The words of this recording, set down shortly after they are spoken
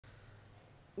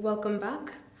Welcome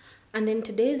back, and in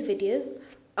today's video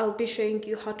I'll be showing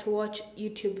you how to watch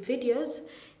YouTube videos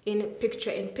in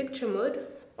picture-in-picture mode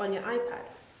on your iPad.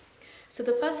 So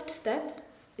the first step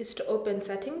is to open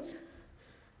settings,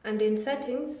 and in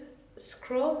settings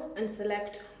scroll and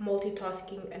select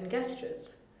multitasking and gestures.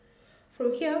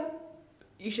 From here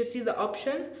you should see the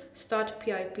option start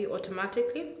PiP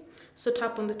automatically, so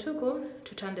tap on the toggle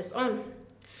to turn this on.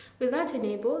 With that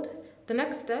enabled, the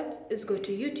next step is go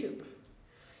to YouTube.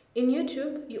 In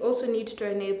YouTube, you also need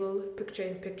to enable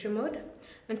picture-in-picture mode,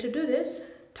 and to do this,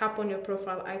 tap on your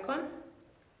profile icon,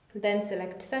 then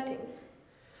select Settings.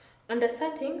 Under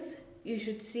Settings, you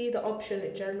should see the option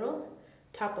General,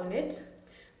 tap on it.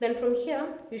 Then from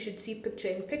here, you should see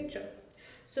picture-in-picture.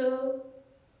 So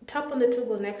tap on the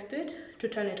toggle next to it to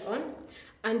turn it on,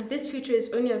 and this feature is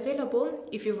only available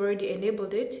if you've already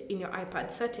enabled it in your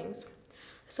iPad settings.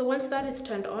 So once that is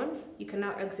turned on, you can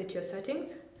now exit your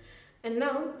settings. And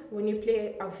now, when you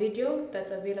play a video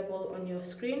that's available on your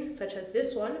screen, such as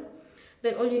this one,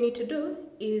 then all you need to do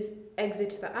is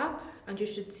exit the app and you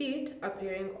should see it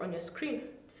appearing on your screen.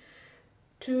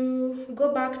 To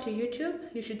go back to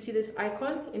YouTube, you should see this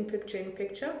icon in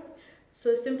picture-in-picture.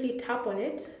 So simply tap on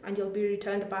it and you'll be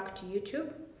returned back to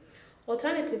YouTube.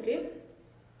 Alternatively,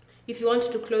 if you want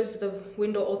to close the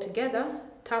window altogether,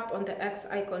 tap on the X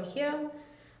icon here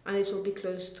and it will be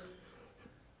closed.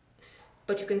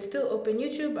 But you can still open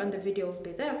YouTube and the video will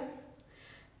be there.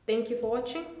 Thank you for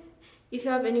watching. If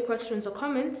you have any questions or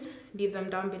comments, leave them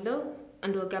down below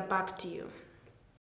and we'll get back to you.